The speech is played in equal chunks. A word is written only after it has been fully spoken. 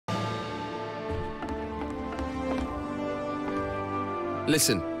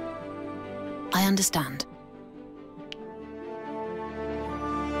Listen. I understand.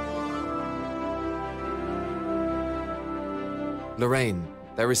 Lorraine,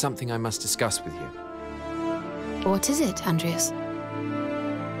 there is something I must discuss with you. What is it, Andreas?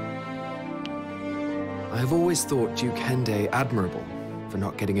 I have always thought Duke Hende admirable for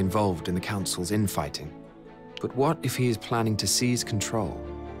not getting involved in the Council's infighting. But what if he is planning to seize control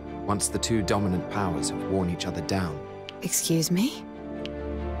once the two dominant powers have worn each other down? Excuse me?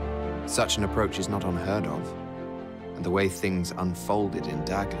 Such an approach is not unheard of, and the way things unfolded in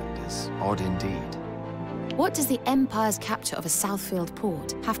Dagland is odd indeed. What does the Empire's capture of a Southfield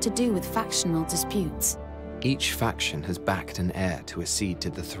port have to do with factional disputes? Each faction has backed an heir to accede to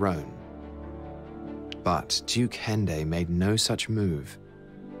the throne. But Duke Hende made no such move.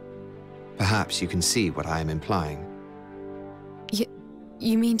 Perhaps you can see what I am implying.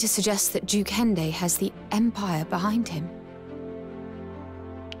 You mean to suggest that Duke Hende has the Empire behind him?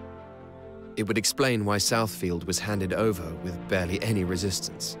 It would explain why Southfield was handed over with barely any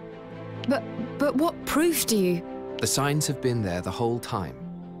resistance. But what proof do you... The signs have been there the whole time.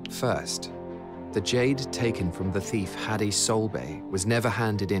 First, the jade taken from the thief Hadi Solbay was never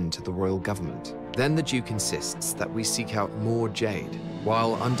handed in to the royal government. Then the Duke insists that we seek out more jade,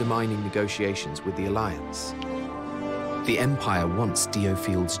 while undermining negotiations with the Alliance. The Empire wants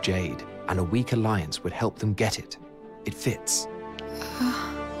Diofield's jade, and a weak alliance would help them get it. It fits.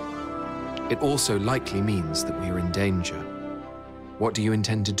 It also likely means that we are in danger. What do you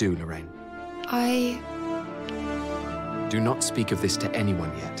intend to do, Lorraine? Do not speak of this to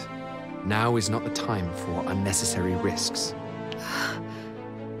anyone yet. Now is not the time for unnecessary risks.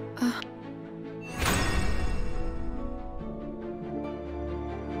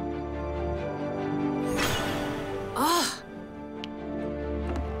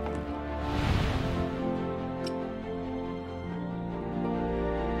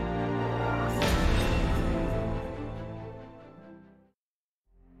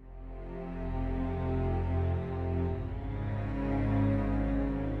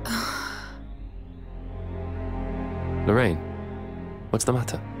 Lorraine, what's the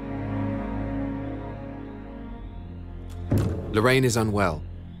matter? Lorraine is unwell.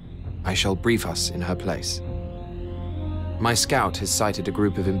 I shall brief us in her place. My scout has sighted a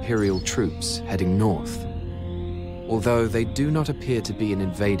group of Imperial troops heading north, although they do not appear to be an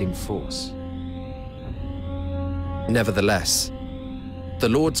invading force. Nevertheless, the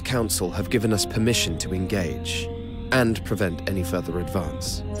Lord's Council have given us permission to engage and prevent any further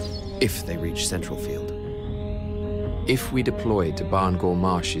advance, if they reach Central Field. If we deploy to Barngor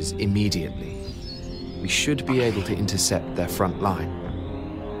Marshes immediately, we should be able to intercept their front line.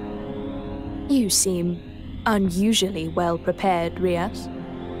 You seem unusually well prepared, Rias.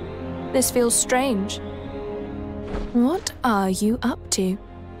 This feels strange. What are you up to?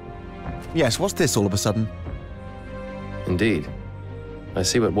 Yes, what's this all of a sudden? Indeed. I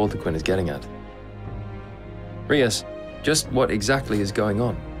see what Walter Quinn is getting at. Rias, just what exactly is going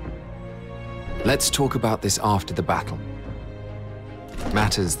on? Let's talk about this after the battle.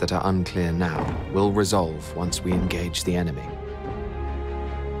 Matters that are unclear now will resolve once we engage the enemy.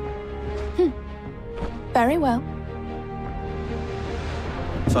 Very well.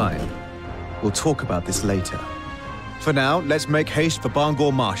 Fine. We'll talk about this later. For now, let's make haste for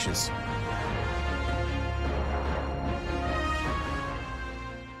Barngor Marshes.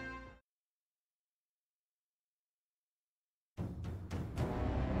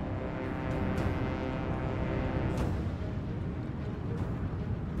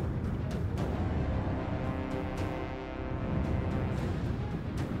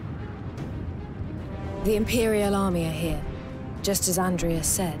 The Imperial Army are here, just as Andreas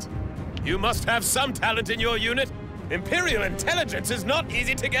said. You must have some talent in your unit. Imperial intelligence is not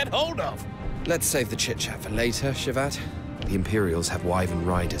easy to get hold of. Let's save the chit-chat for later, Shivat. The Imperials have Wyvern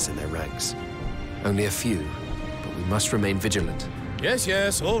riders in their ranks. Only a few, but we must remain vigilant. Yes,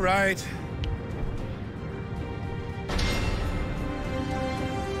 yes, all right.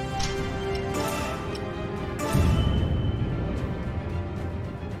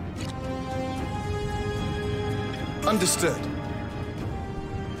 Understood.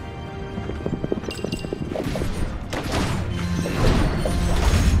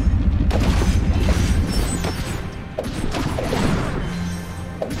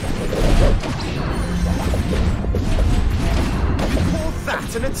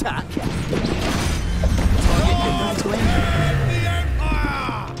 That's an attack!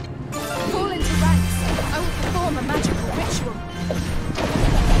 Fall into ranks. I will perform a magical ritual.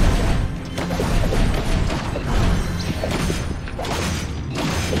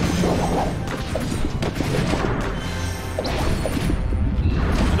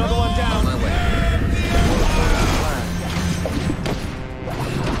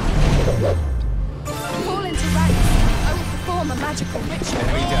 ritual.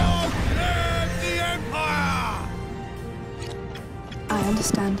 Enemy down. The Empire! I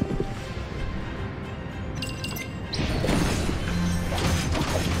understand.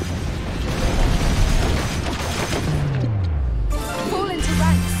 Fall into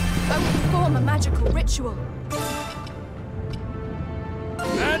ranks. I will perform a magical ritual.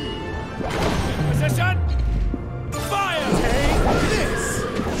 Men! In position! Fire! Take this!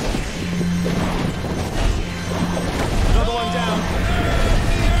 Another one down.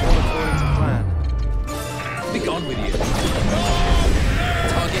 All according to plan. Be gone with you.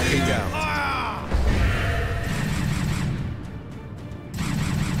 Target me down.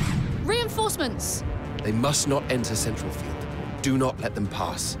 Reinforcements! They must not enter Central Field. Do not let them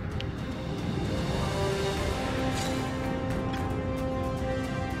pass.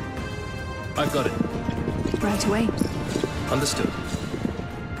 I've got it. Right away. Understood.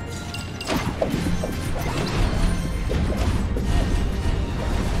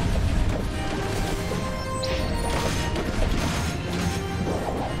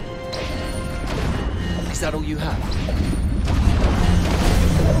 Is that all you have?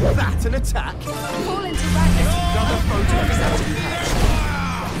 That an attack? Fall into ranks. Another photo. Is that all you have?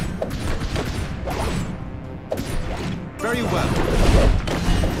 Very well.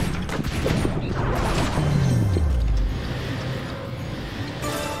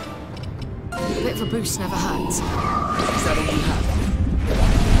 A bit of a boost never hurts. Is that all you have?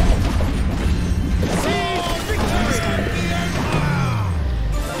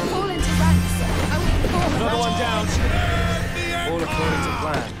 Fall into ranks. I will perform a Another one magical down. All according to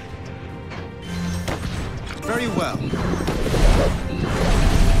plan. Very well.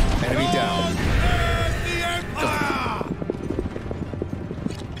 Enemy down.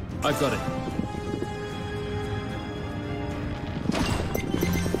 I've got it.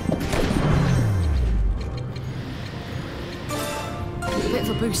 A bit of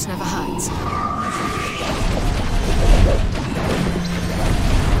a boost never hurts.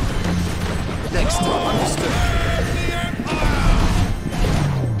 Next time, understood.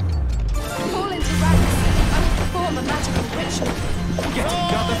 Fall into ranks. I will perform a magical ritual. Get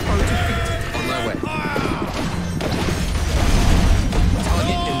another foe defeated. On my way.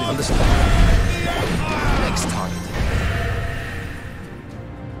 Target in understood. Next target.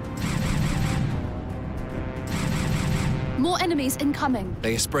 More enemies incoming.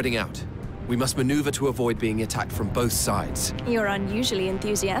 They are spreading out. We must maneuver to avoid being attacked from both sides. You're unusually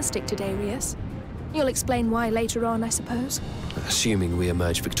enthusiastic today, Rias. You'll explain why later on, I suppose. Assuming we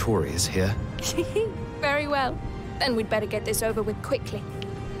emerge victorious here. Very well. Then we'd better get this over with quickly.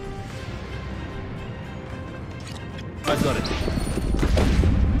 I've got it.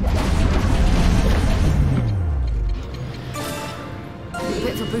 A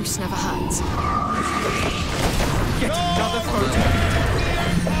bit of a boost never hurts. Get another foe defeated.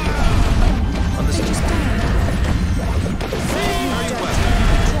 Understood. Very well.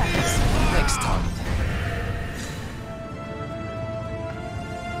 Next target.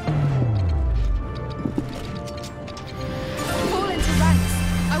 Fall into ranks.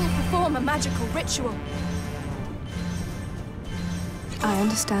 I will perform a magical ritual. I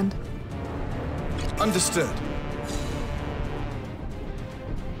understand. Understood.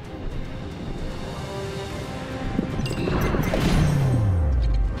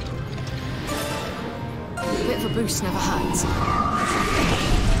 A bit of a boost never hurts.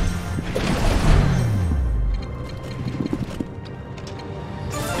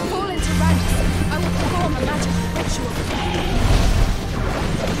 Fall into ranks. I will perform a magical ritual.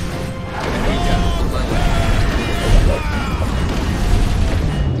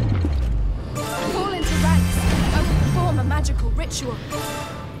 Fall into ranks. I will perform a magical ritual.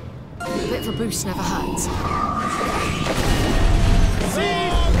 A bit of a boost never hurts.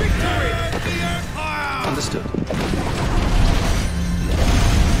 Understood.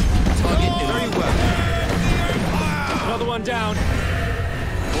 Target in Very well. Another one down.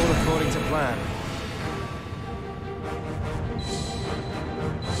 All according to plan.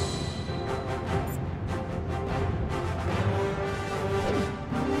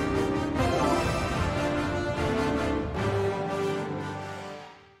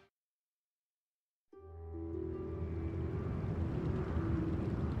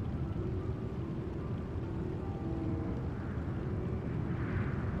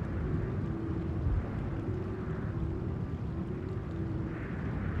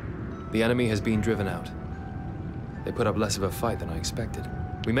 The enemy has been driven out. They put up less of a fight than I expected.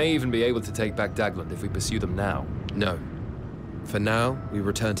 We may even be able to take back Dagland if we pursue them now. No. For now, we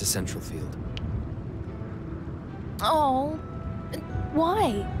return to Central Field. Oh,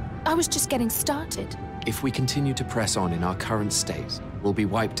 why? I was just getting started. If we continue to press on in our current state, we'll be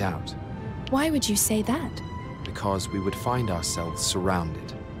wiped out. Why would you say that? Because we would find ourselves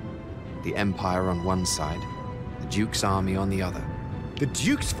surrounded. The Empire on one side, the Duke's army on the other. The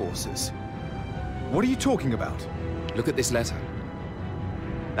Duke's forces? What are you talking about? Look at this letter.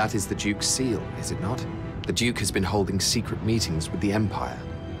 That is the Duke's seal, is it not? The Duke has been holding secret meetings with the Empire.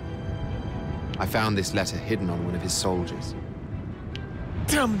 I found this letter hidden on one of his soldiers.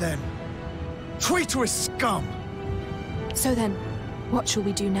 Damn them! Traitorous scum! So then, what shall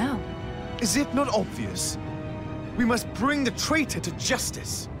we do now? Is it not obvious? We must bring the traitor to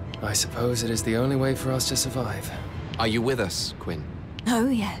justice. I suppose it is the only way for us to survive. Are you with us, Quinn? Oh,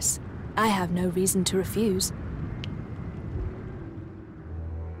 yes. I have no reason to refuse.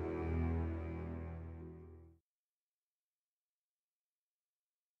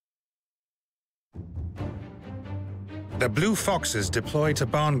 The Blue Foxes deployed to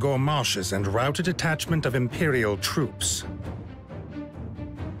Barngor Marshes and routed a detachment of Imperial troops.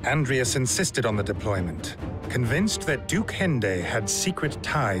 Andreas insisted on the deployment, convinced that Duke Hende had secret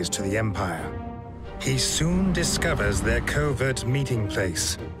ties to the Empire. He soon discovers their covert meeting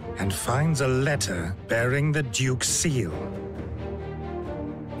place and finds a letter bearing the Duke's seal.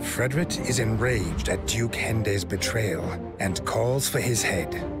 Frederick is enraged at Duke Hende's betrayal and calls for his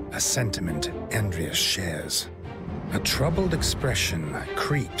head, a sentiment Andreas shares. A troubled expression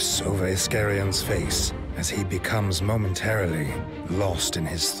creeps over Iscarion's face as he becomes momentarily lost in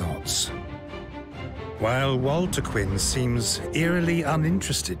his thoughts. While Walter Quinn seems eerily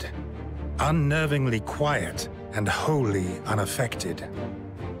uninterested, unnervingly quiet, and wholly unaffected.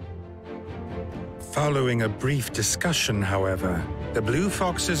 Following a brief discussion, however, the Blue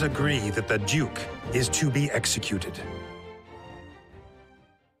Foxes agree that the Duke is to be executed.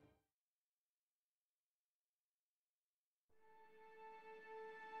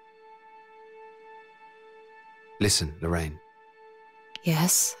 Listen, Lorraine.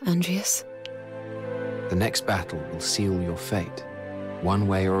 Yes, Andreas? The next battle will seal your fate, one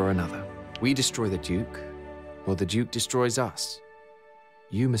way or another. We destroy the Duke, or the Duke destroys us.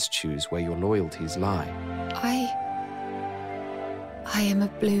 You must choose where your loyalties lie. I am a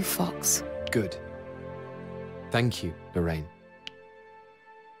Blue Fox. Good. Thank you, Lorraine.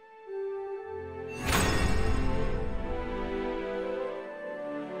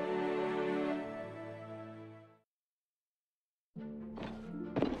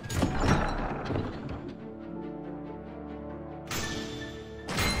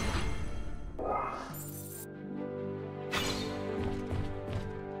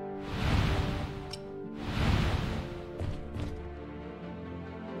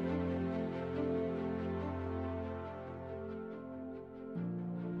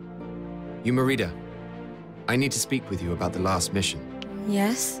 Merida, I need to speak with you about the last mission.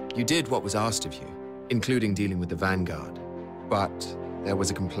 Yes? You did what was asked of you, including dealing with the Vanguard, but there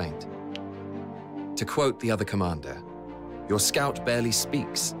was a complaint. To quote the other commander, "Your scout barely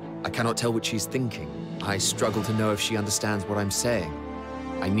speaks. I cannot tell what she's thinking. I struggle to know if she understands what I'm saying.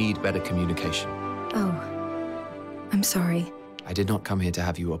 I need better communication." Oh, I'm sorry. I did not come here to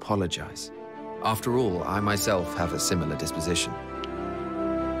have you apologize. After all, I myself have a similar disposition.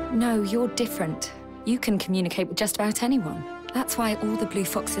 No, you're different. You can communicate with just about anyone. That's why all the Blue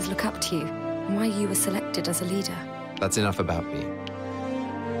Foxes look up to you, and why you were selected as a leader. That's enough about me.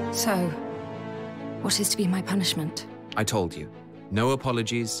 So, what is to be my punishment? I told you, no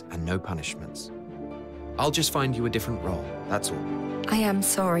apologies and no punishments. I'll just find you a different role, that's all. I am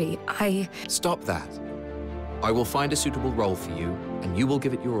sorry, Stop that. I will find a suitable role for you, and you will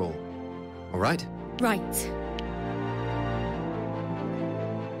give it your all. All right? Right.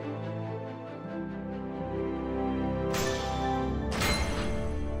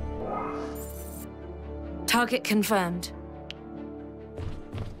 Target confirmed.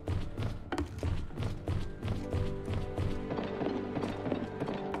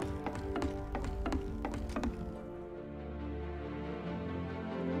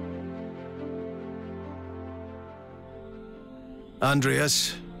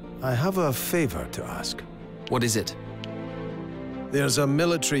 Andreas, I have a favor to ask. What is it? There's a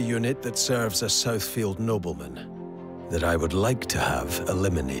military unit that serves a Southfield nobleman that I would like to have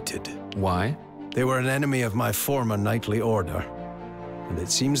eliminated. Why? They were an enemy of my former knightly order, and it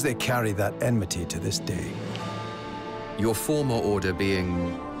seems they carry that enmity to this day. Your former order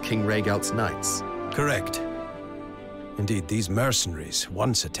being King Rhaegal's Knights? Correct. Indeed, these mercenaries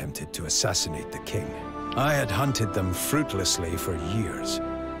once attempted to assassinate the king. I had hunted them fruitlessly for years.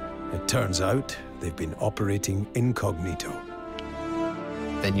 It turns out they've been operating incognito.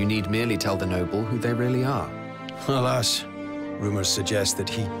 Then you need merely tell the noble who they really are. Alas, rumors suggest that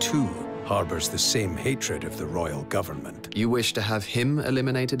he too harbors the same hatred of the royal government. You wish to have him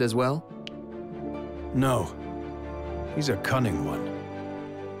eliminated as well? No. He's a cunning one.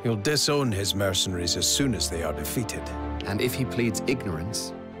 He'll disown his mercenaries as soon as they are defeated. And if he pleads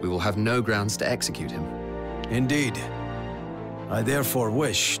ignorance, we will have no grounds to execute him. Indeed. I therefore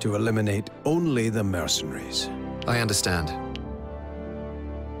wish to eliminate only the mercenaries. I understand.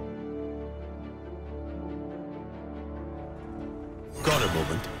 Got a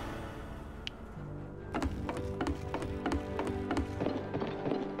moment.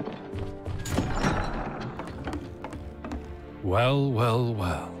 Well, well,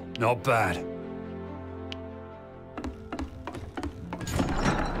 well. Not bad.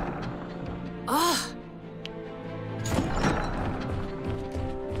 Ah!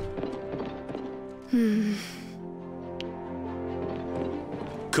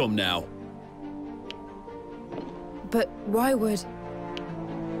 Come now. But why would...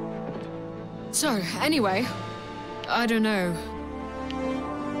 So, anyway, I don't know.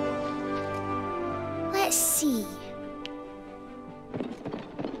 Let's see.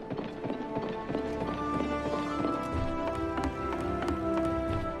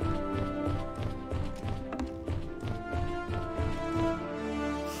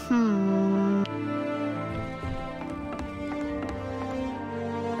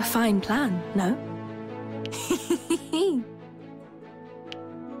 A fine plan, no?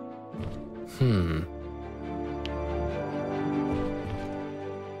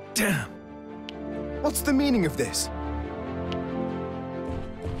 Damn! What's the meaning of this?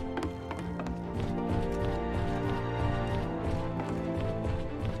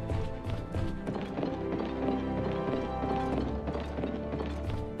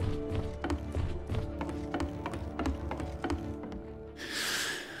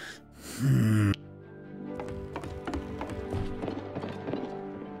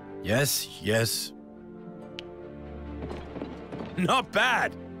 Yes, yes. Not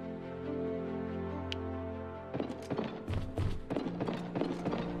bad!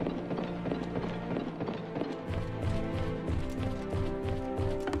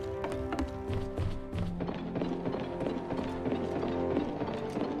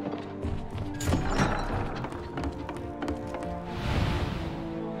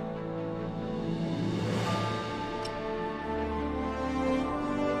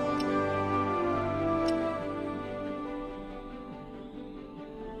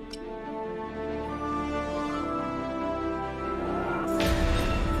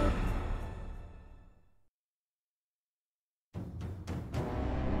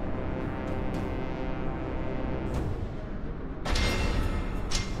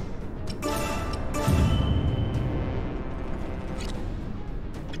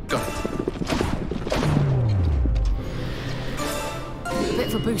 Bit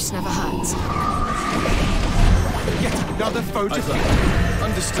of a boost never hurts. Yet another photograph.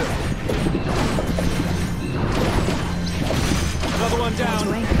 Understood. Another one down.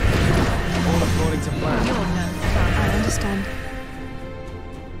 All according to plan. I understand.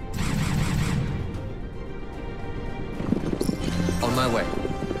 On my way.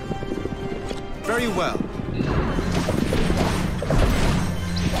 Very well.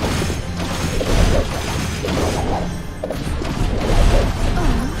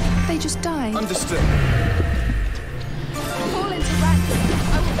 They just died. Understood. Fall into ranks.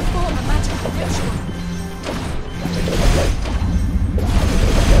 I will perform a magical ritual.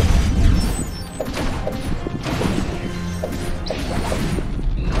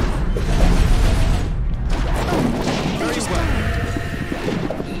 Very well.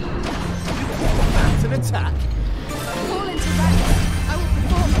 That's an attack. Fall into ranks. I will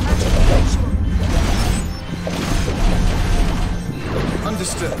perform a magical ritual.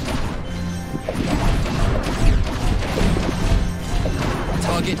 Understood.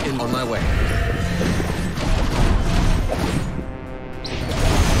 Target in on my way.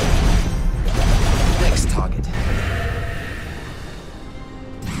 Next target.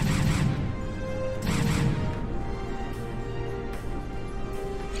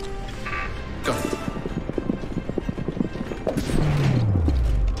 Got it.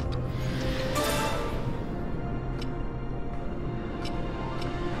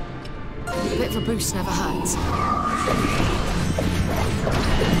 Bit of a boost never hurts.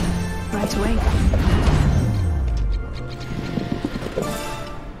 Right away.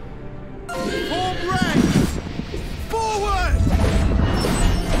 Form ranks! Forward!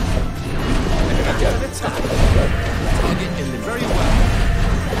 An attack. Target in the Very well.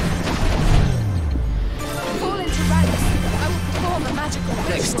 Fall into ranks. I will perform a magical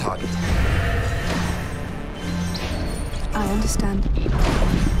ritual. next target. I understand.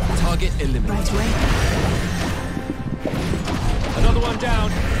 Target eliminated. Right away. Another one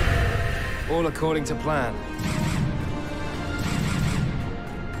down. All according to plan.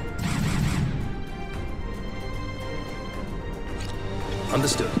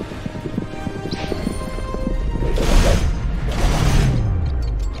 Understood.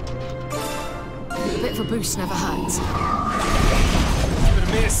 A bit of a boost never hurts. But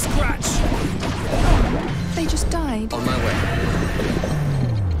a mere scratch. They just died. On my way.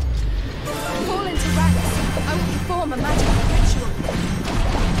 Fall into ranks. I will perform a magical ritual.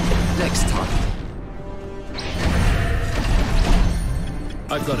 Next target.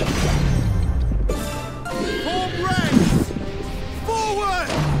 I've got it. Form ranks! Forward!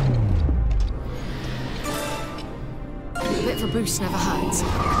 A bit of a boost never hurts.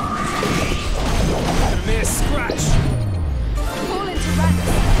 But a mere scratch. Fall into ranks.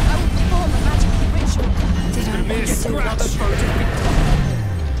 I will perform a magical ritual. Did I But a mere scratch.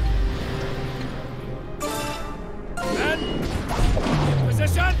 And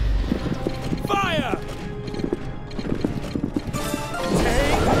position. Fire!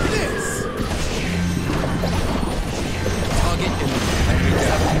 Take this! Target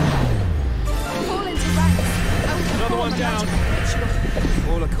eliminated. Fall into ranks. I will Another perform one a down. magical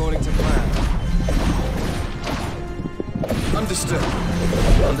ritual. All according to plan. Understood.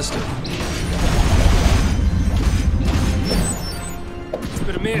 Understood. It's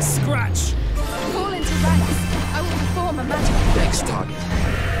been a mere scratch. Fall into ranks. I will perform a magical Next target.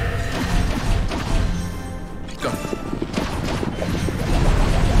 Got it.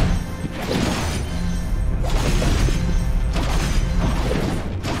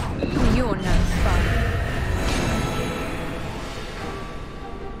 You're no fun.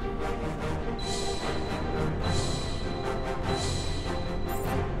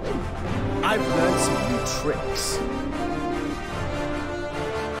 I've learned some new tricks.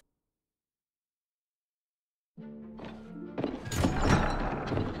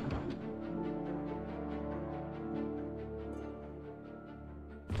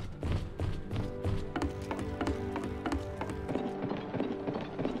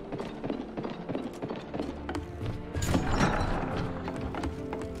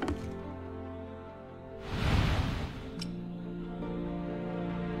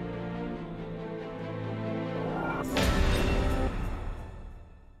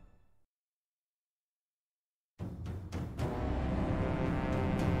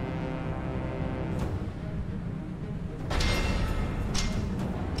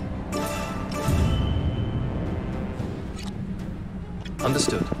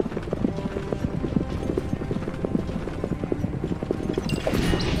 Understood.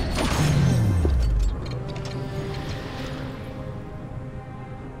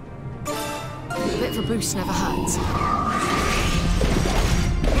 A bit of a boost never hurts.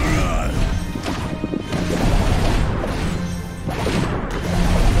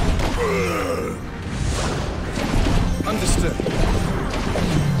 Understood.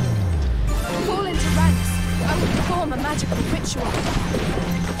 Fall into ranks. I will perform a magical ritual.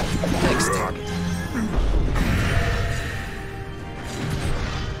 Next target.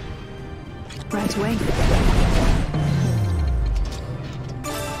 Right away.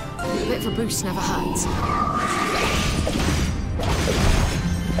 A bit of a boost never hurts.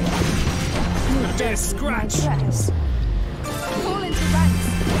 A mere scratch. Yes. Fall into ranks.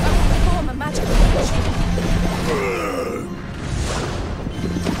 I will perform a magical ritual.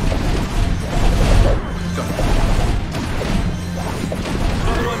 Got it.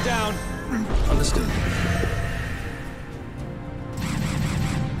 Another one down. Understood.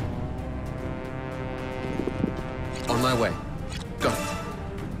 On my way. Got it.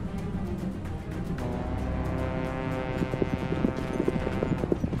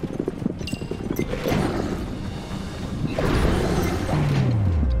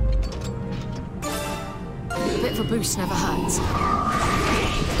 A bit of a boost never hurts.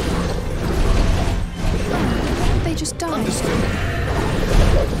 They just died. Understood.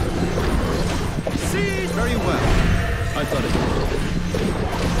 See? Very well. I've got it.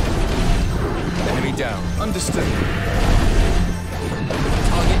 Enemy down. Understood.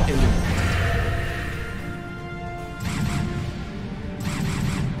 Target eliminated.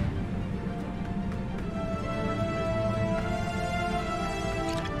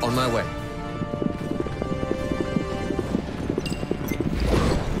 On my way.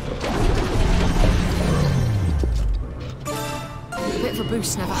 A bit of a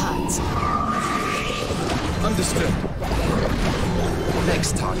boost never hurts. Understood.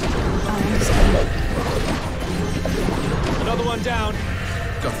 Next target. I understand. Another one down.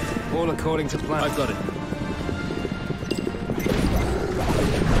 Got it. All according to plan. I've got it.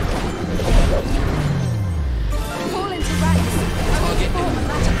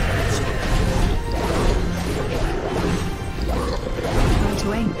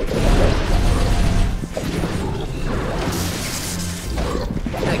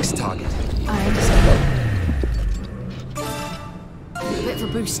 bit of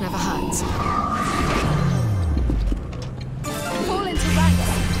a boost never hurts. Fall into ranks.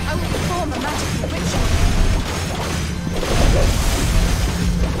 I will perform a magical ritual.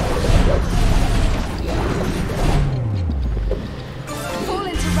 Fall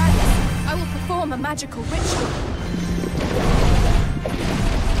into ranks. I will perform a magical ritual.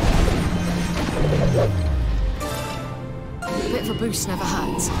 Bit of a boost never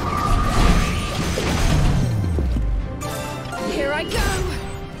hurts. Here I go!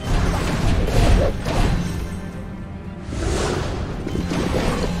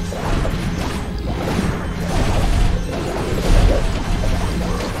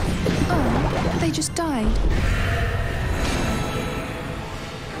 Oh, they just died.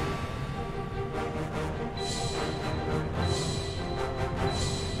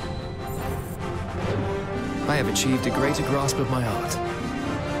 I have achieved a greater grasp of my art.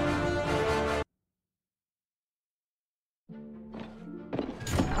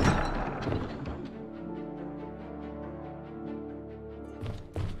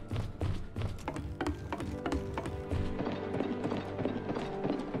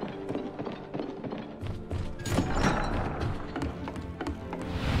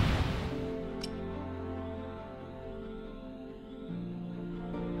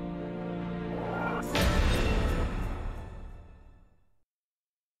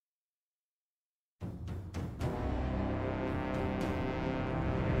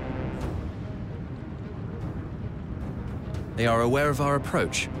 They are aware of our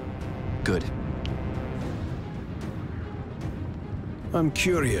approach. Good. I'm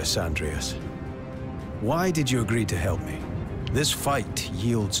curious, Andreas. Why did you agree to help me? This fight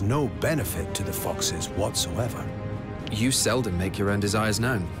yields no benefit to the Foxes whatsoever. You seldom make your own desires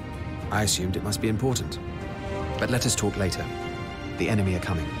known. I assumed it must be important. But let us talk later. The enemy are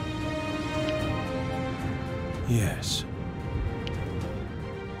coming. Yes.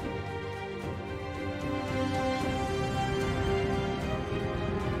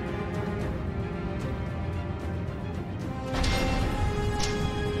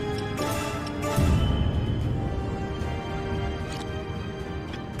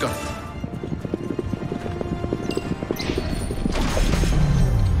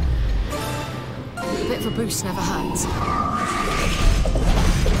 Boost never hurts.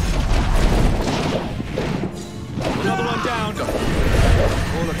 Another one down.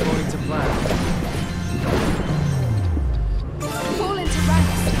 All according to plan. Fall into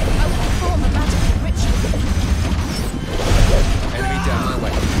ranks. I will perform a magical ritual. Enemy down my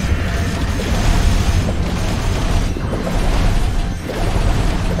way.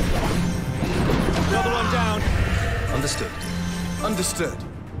 Another one down. Understood. Understood.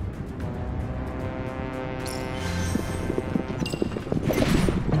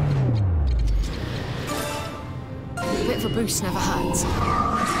 Bit of a boost never hurts.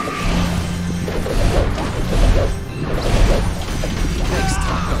 Next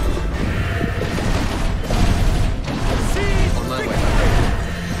time. On my way.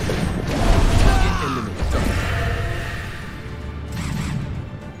 Target eliminated.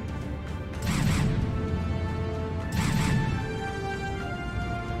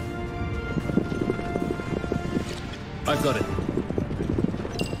 I've got it.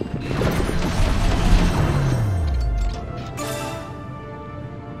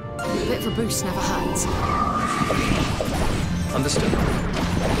 Bit of a boost never hurts. Understood.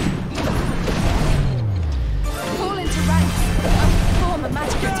 Fall into ranks. I will perform a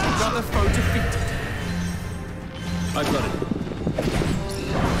magical ritual. Another foe defeated. I've got it.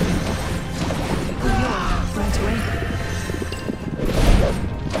 Right away.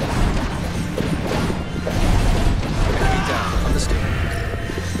 Enemy down. Understood.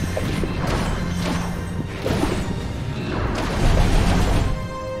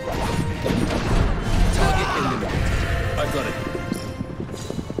 Target eliminated. I've got it.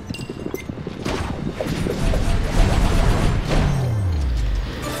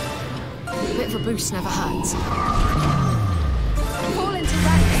 Bit of a boost never hurts. Fall into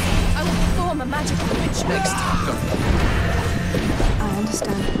ranks. I will perform a magical ritual. Next. Go. I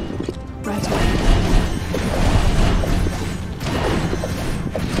understand. Right away.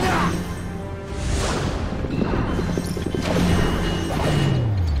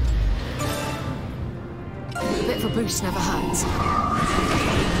 Bit of a boost never hurts.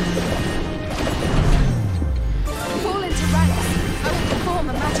 Fall into ranks. I will perform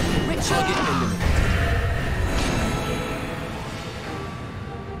a magical ritual. Target eliminated.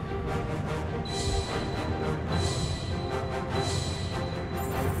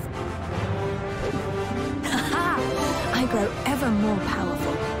 I grow ever more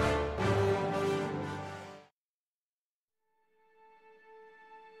powerful.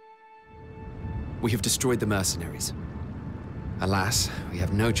 We have destroyed the mercenaries. Alas, we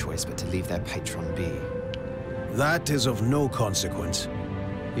have no choice but to leave their patron be. That is of no consequence.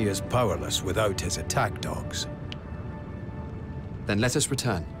 He is powerless without his attack dogs. Then let us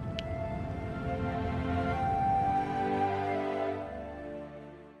return.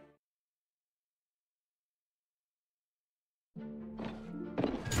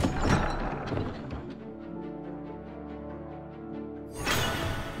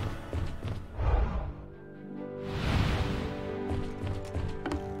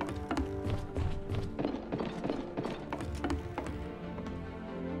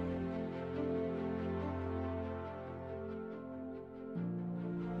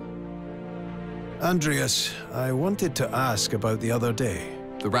 Andreas, I wanted to ask about the other day.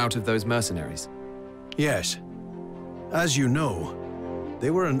 The rout of those mercenaries? Yes. As you know, they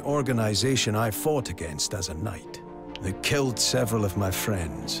were an organization I fought against as a knight. They killed several of my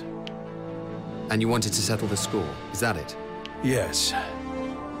friends. And you wanted to settle the score, is that it? Yes.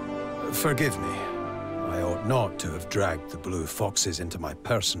 Forgive me. I ought not to have dragged the Blue Foxes into my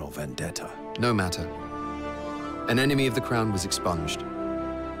personal vendetta. No matter. An enemy of the crown was expunged.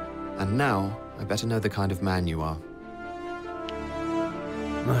 And now, I better know the kind of man you are.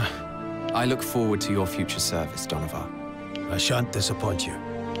 I look forward to your future service, Donovar. I shan't disappoint you.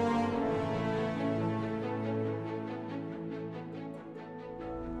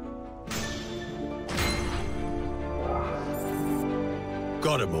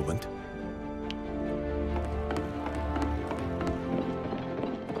 Got a moment?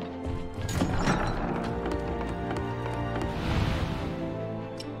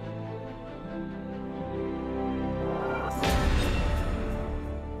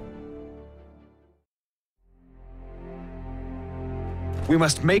 We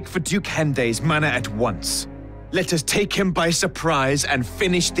must make for Duke Hende's manor at once. Let us take him by surprise and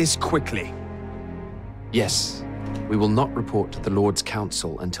finish this quickly. Yes. We will not report to the Lord's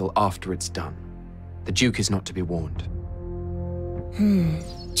Council until after it's done. The Duke is not to be warned.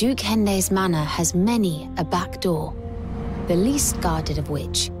 Duke Hende's manor has many a back door, the least guarded of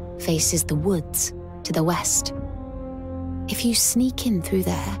which faces the woods to the west. If you sneak in through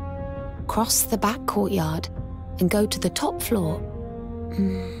there, cross the back courtyard, and go to the top floor...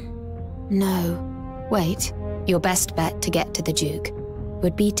 No. Wait. Your best bet to get to the Duke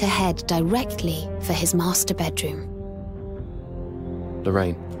would be to head directly for his master bedroom.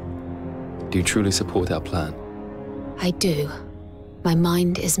 Lorraine, do you truly support our plan? I do. My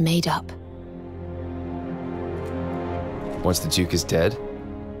mind is made up. Once the Duke is dead,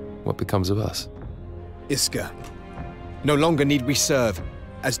 what becomes of us? Iska, no longer need we serve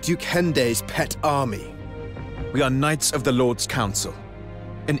as Duke Hende's pet army. We are Knights of the Lord's Council,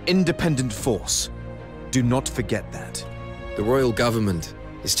 an independent force. Do not forget that. The royal government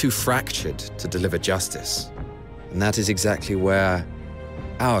is too fractured to deliver justice, and that is exactly where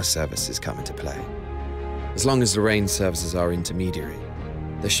our services come into play. As long as Lorraine serves as our intermediary,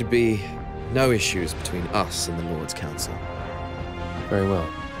 there should be no issues between us and the Lord's Council. Very well.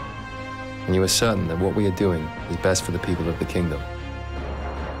 And you are certain that what we are doing is best for the people of the kingdom?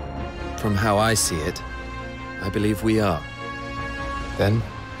 From how I see it, I believe we are. Then,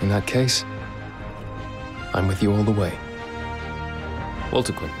 in that case, I'm with you all the way.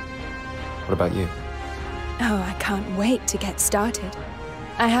 Walter Quinn, what about you? Oh, I can't wait to get started.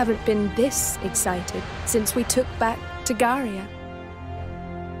 I haven't been this excited since we took back Tagaria.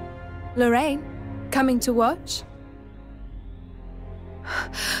 Lorraine, coming to watch?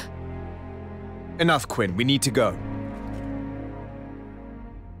 Enough, Quinn. We need to go.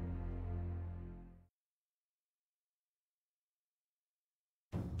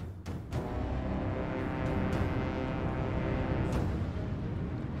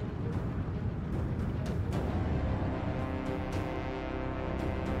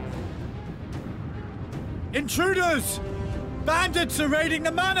 Intruders! Bandits are raiding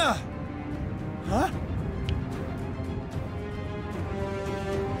the manor! Huh?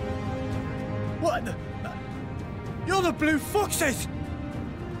 What the... You're the Blue Foxes!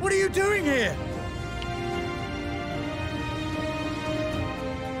 What are you doing here?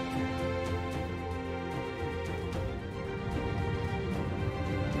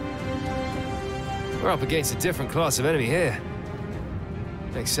 We're up against a different class of enemy here.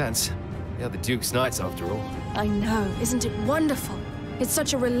 Makes sense. They are the Duke's Knights, after all. I know. Isn't it wonderful? It's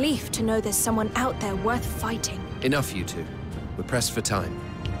such a relief to know there's someone out there worth fighting. Enough, you two. We're pressed for time.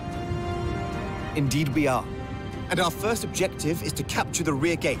 Indeed we are. And our first objective is to capture the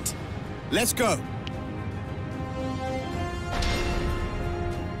rear gate. Let's go!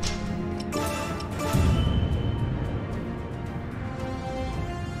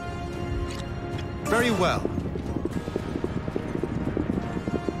 Very well.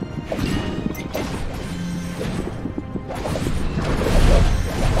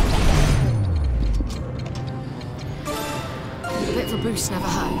 A bit of a boost never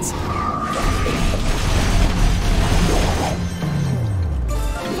hurts.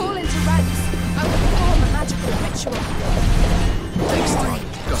 Fall into ranks. I will perform a magical ritual. Next time.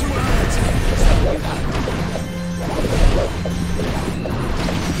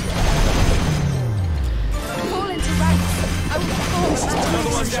 Fall into ranks. I will perform a magical Another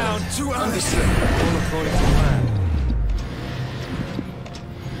one ritual. down. Too early. Understood. All according to plan.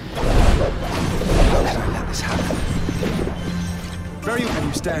 How can I let this happen? Very well.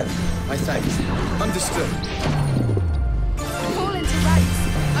 You stand. My thanks. Understood. Fall into ranks.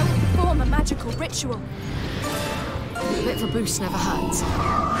 I will perform a magical ritual. A bit of a boost never hurts.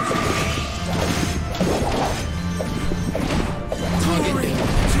 Glory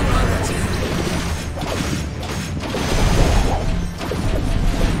to reality.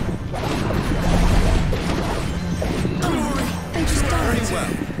 Glory to Very reality.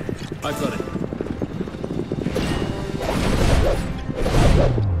 well. I've got it.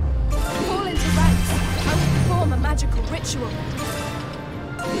 Fall into ranks. I will perform a magical ritual.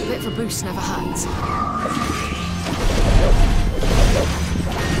 A bit of a boost never hurts.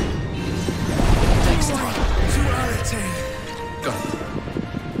 Next time. To reality. Got it.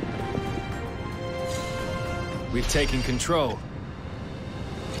 We've taken control.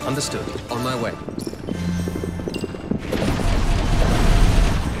 Understood. On my way.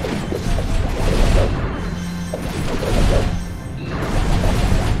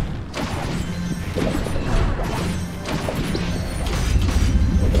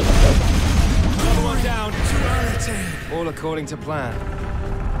 Another one down. To reality. All according to plan.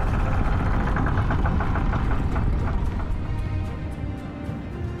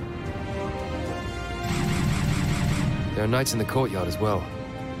 There are knights in the courtyard as well.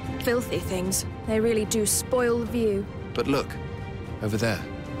 Filthy things. They really do spoil the view. But look, over there.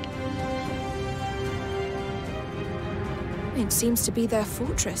 It seems to be their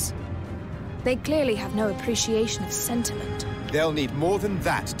fortress. They clearly have no appreciation of sentiment. They'll need more than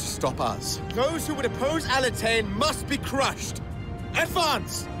that to stop us. Those who would oppose Alitane must be crushed.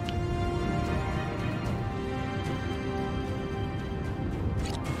 Advance!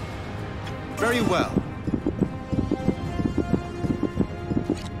 Very well.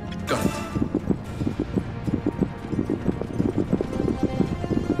 Got it.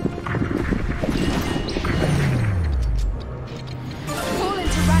 Fall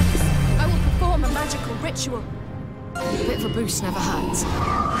into ranks. I will perform a magical ritual. A bit of a boost never hurts.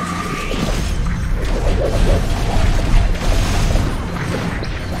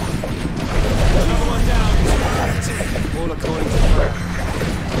 Another one down. All according to plan.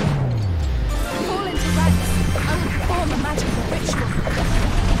 Fall into ranks. I will perform a magical ritual.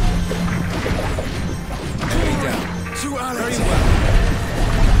 Enemy down. To reality. Very well.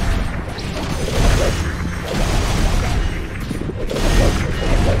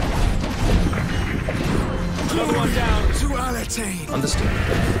 Another one down. To reality. Understood.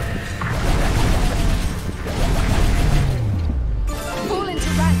 Fall into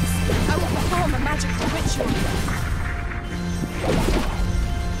ranks. I will perform a magical ritual.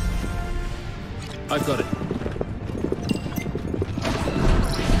 I've got it.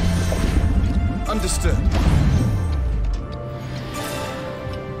 Understood.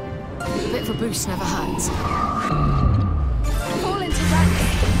 A bit of a boost never hurts. Fall into ranks.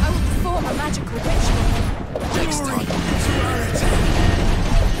 I will perform a magical ritual. Next Glory time. to reality.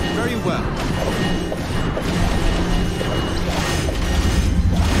 Very well.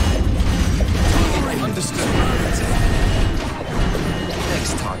 Understood.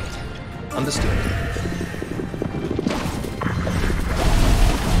 Next target. Understood.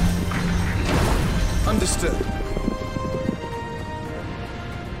 Understood.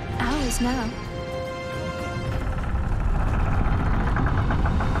 Ours now.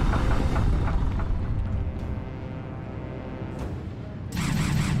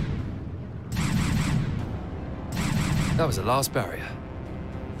 That was the last barrier.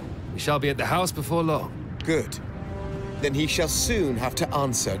 We shall be at the house before long. Good. Then he shall soon have to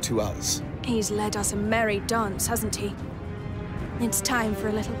answer to us. He's led us a merry dance, hasn't he? It's time for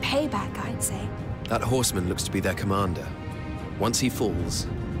a little payback, I'd say. That horseman looks to be their commander. Once he falls,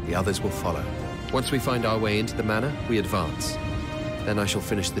 the others will follow. Once we find our way into the manor, we advance. Then I shall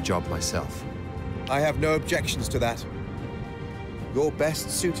finish the job myself. I have no objections to that. You're best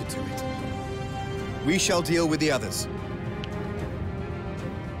suited to it. We shall deal with the others.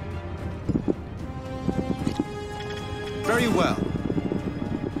 Very well.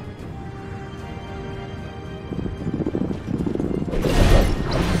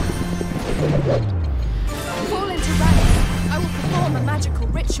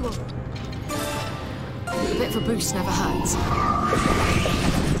 boost never hurts.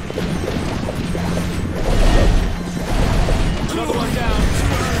 Another one down.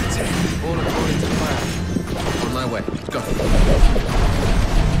 All according to plan. On my way. Go.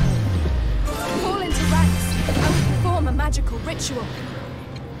 Fall into ranks. I will perform a magical ritual.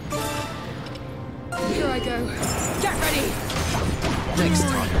 Here I go. Get ready. Next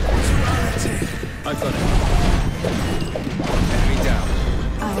time. I've got it. Enemy down.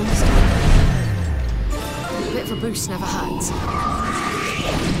 I understand. A bit of a boost never hurts. Did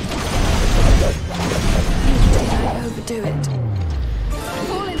I overdo it?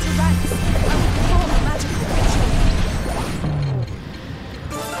 Fall into ranks. I will perform a magical ritual.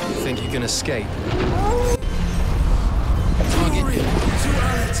 Think you can escape? Target.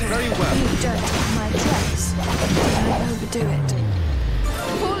 Very well. You don't have my dress. Did I overdo it?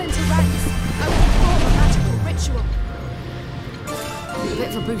 Fall into ranks. I will perform a magical ritual. A bit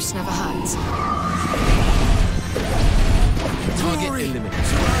of a boost never hurts. Target eliminated.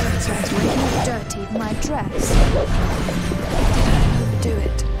 When you dirtied my dress. Did I overdo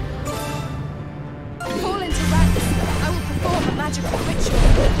it? Fall into ranks. I will perform a magical ritual.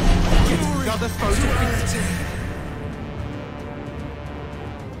 Get another foe defeated.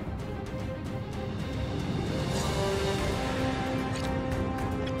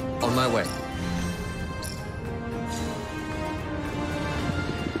 On my way.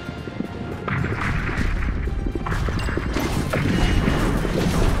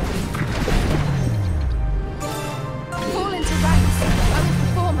 Fall into ranks. I will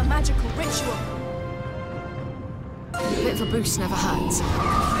perform a magical ritual. A bit of a boost never hurts.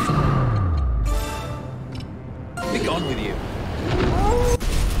 Be gone with you.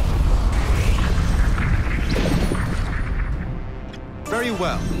 Very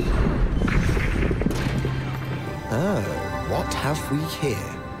well. Oh, what have we here?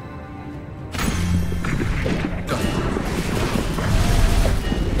 Go.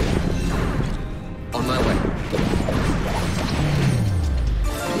 On my way.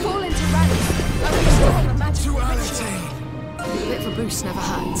 Fall into ranks. I will perform a magical ritual. A bit of a boost never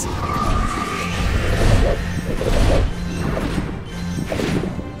hurts.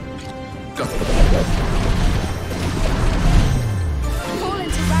 Go. Fall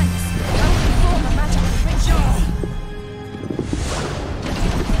into ranks. I will perform a magical ritual.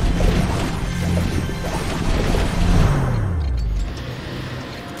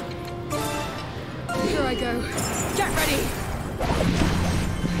 Here I go. Get ready.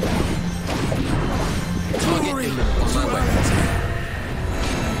 Target eliminated. On my way.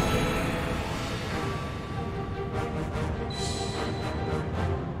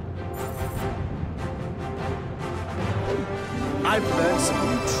 I've learned some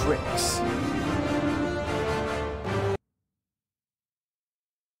new tricks.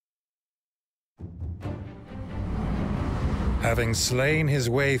 Having slain his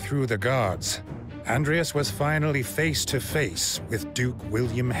way through the guards, Andreas was finally face to face with Duke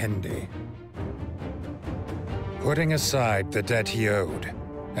William Hendy. Putting aside the debt he owed,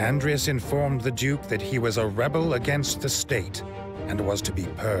 Andreas informed the Duke that he was a rebel against the state and was to be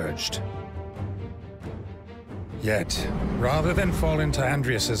purged. Yet, rather than fall into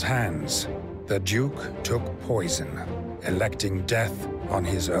Andreas's hands, the Duke took poison, electing death on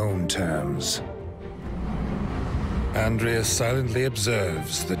his own terms. Andreas silently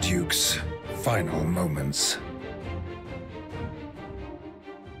observes the Duke's final moments.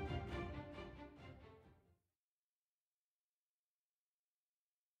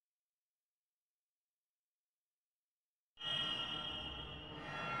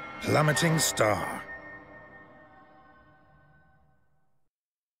 Plummeting star.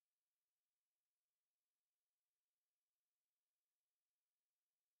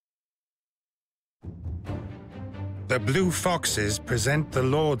 The Blue Foxes present the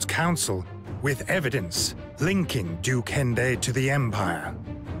Lord's Council with evidence linking Duke Hendy to the Empire.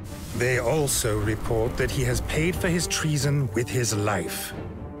 They also report that he has paid for his treason with his life.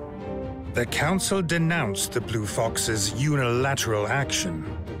 The Council denounced the Blue Foxes' unilateral action,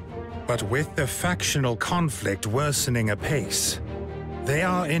 but with the factional conflict worsening apace, they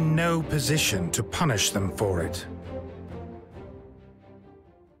are in no position to punish them for it.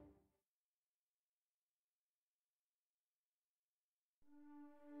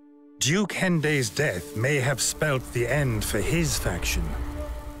 Duke Hendy's death may have spelt the end for his faction,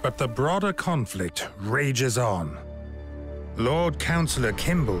 but the broader conflict rages on. Lord Councillor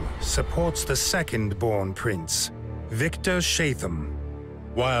Kimball supports the second-born prince, Victor Shatham,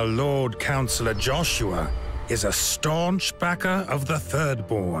 while Lord Councillor Joshua is a staunch backer of the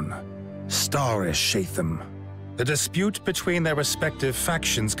third-born, Starish Shatham. The dispute between their respective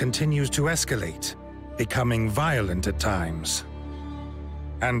factions continues to escalate, becoming violent at times.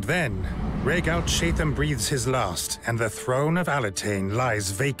 And then, Rhaegal Shatham breathes his last, and the throne of Alatane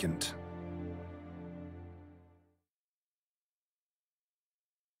lies vacant.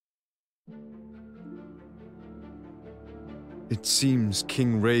 It seems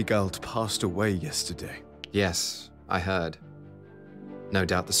King Rhaegald passed away yesterday. Yes, I heard. No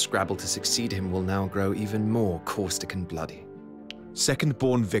doubt the scrabble to succeed him will now grow even more caustic and bloody.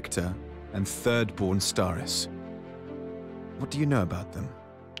 Second-born Victor and third-born Staris. What do you know about them?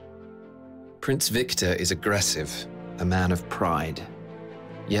 Prince Victor is aggressive, a man of pride,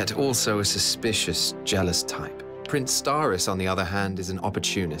 yet also a suspicious, jealous type. Prince Staris, on the other hand, is an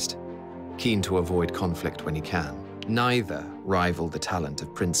opportunist, keen to avoid conflict when he can. Neither rival the talent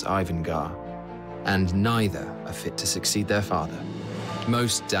of Prince Ivangar, and neither are fit to succeed their father.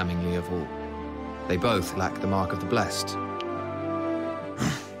 Most damningly of all, they both lack the mark of the blessed.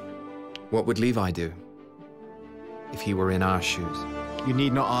 What would Levi do if he were in our shoes? You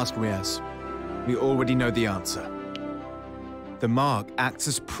need not ask Reyes. We already know the answer. The mark acts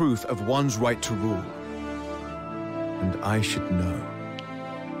as proof of one's right to rule. And I should know.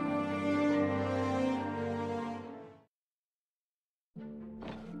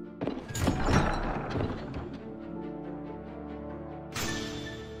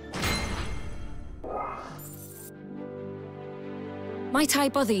 Might I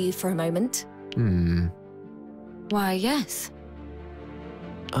bother you for a moment? Why, yes.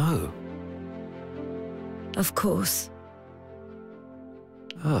 Oh. Of course.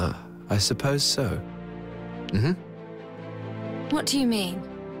 Ah, I suppose so. Mm-hmm. What do you mean?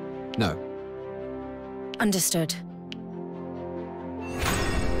 No. Understood.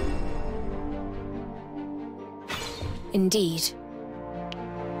 Indeed.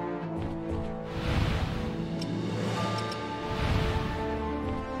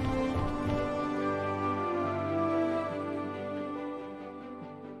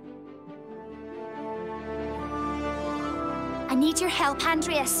 I need your help,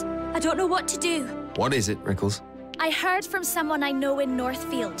 Andreas. I don't know what to do. What is it, Rickles? I heard from someone I know in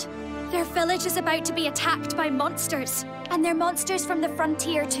Northfield. Their village is about to be attacked by monsters. And they're monsters from the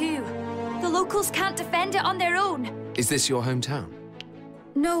frontier too. The locals can't defend it on their own. Is this your hometown?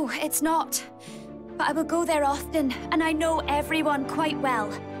 No, it's not. But I will go there often, and I know everyone quite well.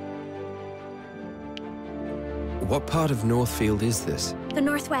 What part of Northfield is this? The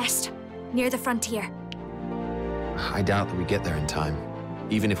northwest, near the frontier. I doubt that we get there in time,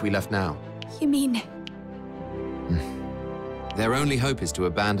 even if we left now. You mean? Their only hope is to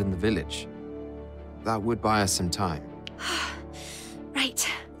abandon the village. That would buy us some time. Right.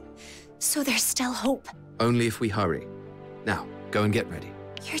 So there's still hope. Only if we hurry. Now, go and get ready.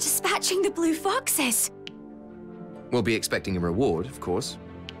 You're dispatching the blue foxes. We'll be expecting a reward, of course.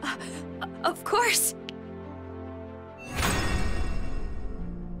 Of course.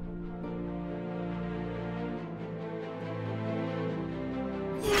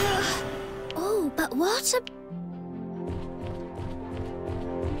 Oh, but what a...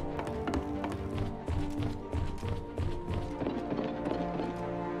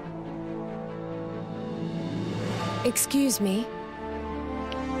 Excuse me.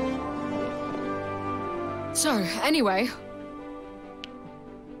 So, anyway...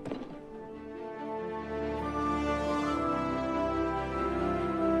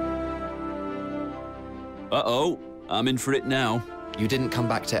 Uh-oh, I'm in for it now. You didn't come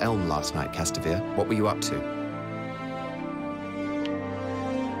back to Elm last night, Castamere. What were you up to?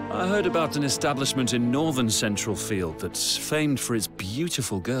 I heard about an establishment in northern Central Field that's famed for its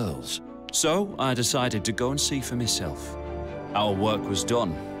beautiful girls. So I decided to go and see for myself. Our work was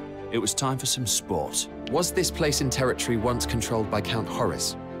done. It was time for some sport. Was this place in territory once controlled by Count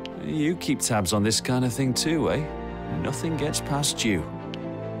Horace? You keep tabs on this kind of thing too, eh? Nothing gets past you.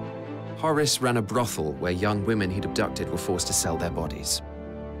 Horace ran a brothel where young women he'd abducted were forced to sell their bodies.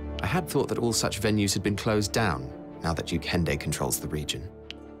 I had thought that all such venues had been closed down, now that Duke Hende controls the region.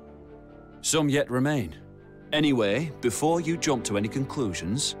 Some yet remain. Anyway, before you jump to any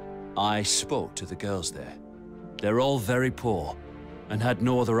conclusions, I spoke to the girls there. They're all very poor, and had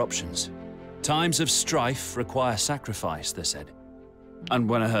no other options. Times of strife require sacrifice, they said. And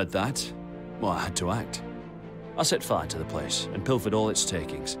when I heard that, well, I had to act. I set fire to the place and pilfered all its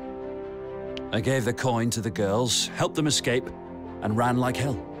takings. I gave the coin to the girls, helped them escape, and ran like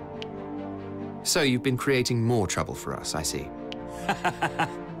hell. So you've been creating more trouble for us, I see.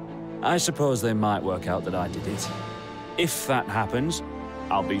 I suppose they might work out that I did it. If that happens,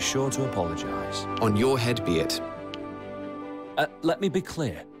 I'll be sure to apologize. On your head be it. Let me be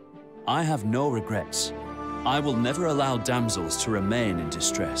clear. I have no regrets. I will never allow damsels to remain in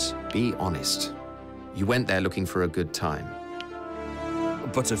distress. Be honest. You went there looking for a good time.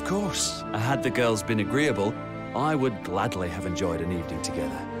 But of course, had the girls been agreeable, I would gladly have enjoyed an evening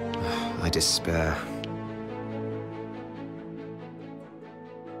together. I despair.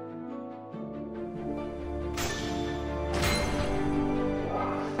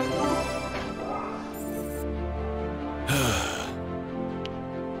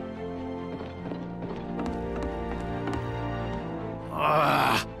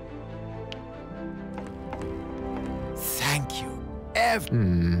 Thank you.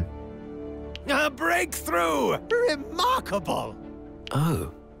 A breakthrough! Remarkable!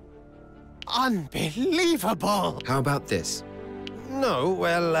 Oh. Unbelievable! How about this? No,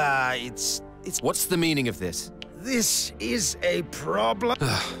 well, it's... What's the meaning of this? This is a problem.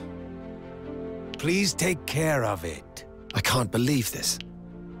 Please take care of it. I can't believe this.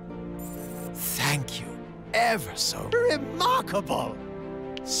 Thank you ever so remarkable.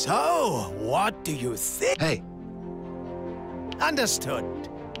 So, what do you think? Hey. Understood.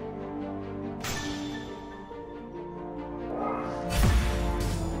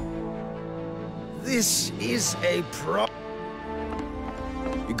 This is a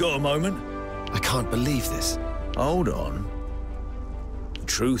You got a moment? I can't believe this. Hold on. The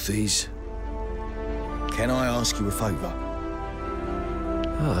truth is, can I ask you a favor?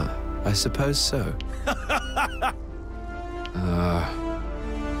 I suppose so.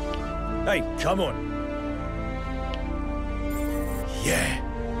 Hey, come on. Yeah.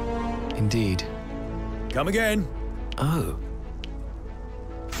 Indeed. Come again. Oh.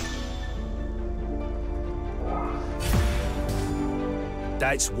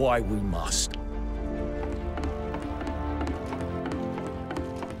 That's why we must.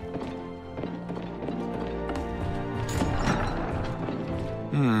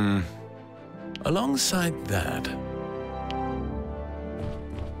 Alongside that...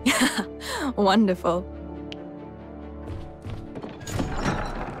 Wonderful.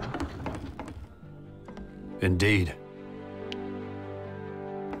 Indeed.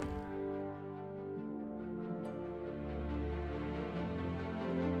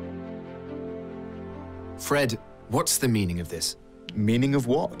 Fred, what's the meaning of this? Meaning of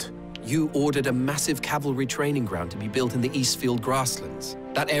what? You ordered a massive cavalry training ground to be built in the Eastfield grasslands.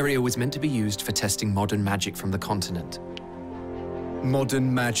 That area was meant to be used for testing modern magic from the continent.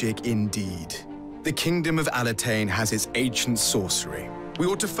 Modern magic indeed. The Kingdom of Alatain has its ancient sorcery. We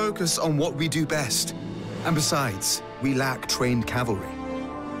ought to focus on what we do best. And besides, we lack trained cavalry.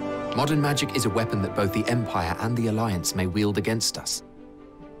 Modern magic is a weapon that both the Empire and the Alliance may wield against us.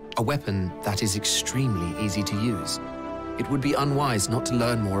 A weapon that is extremely easy to use. It would be unwise not to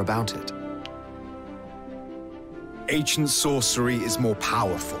learn more about it. Ancient sorcery is more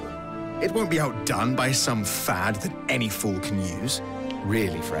powerful. It won't be outdone by some fad that any fool can use.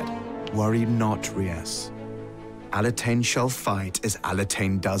 Really, Fred? Worry not, Rias. Alatain shall fight as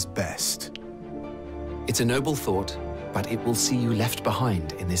Alatain does best. It's a noble thought, but it will see you left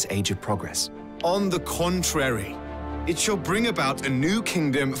behind in this age of progress. On the contrary, it shall bring about a new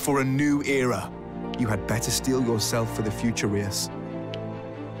kingdom for a new era. You had better steel yourself for the future, Rias.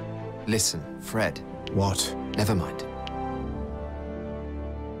 Listen, Fred. What? Never mind.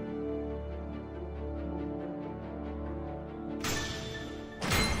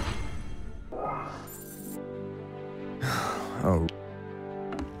 Oh.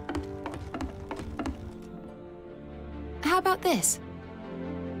 How about this?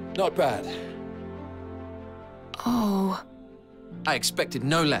 Not bad. Oh. I expected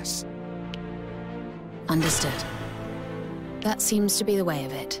no less. Understood. That seems to be the way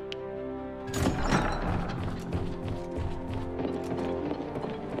of it.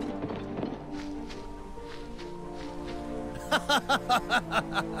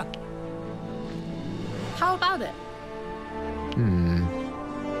 How about it?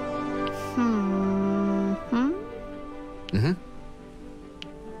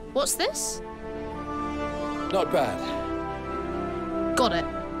 What's this? Not bad. Got it.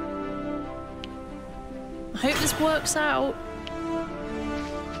 I hope this works out.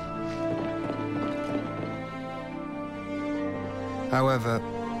 However...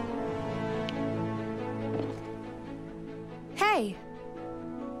 Hey.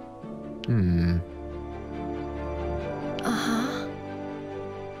 Uh-huh.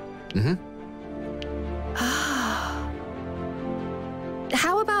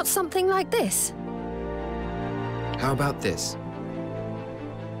 How about something like this? How about this?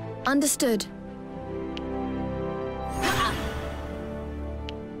 Understood.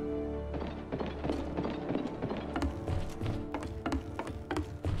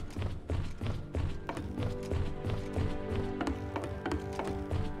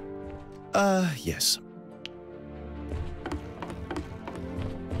 Yes.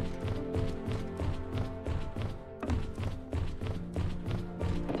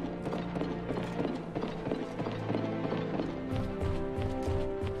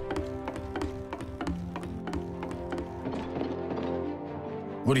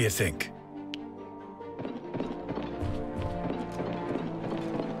 What do you think?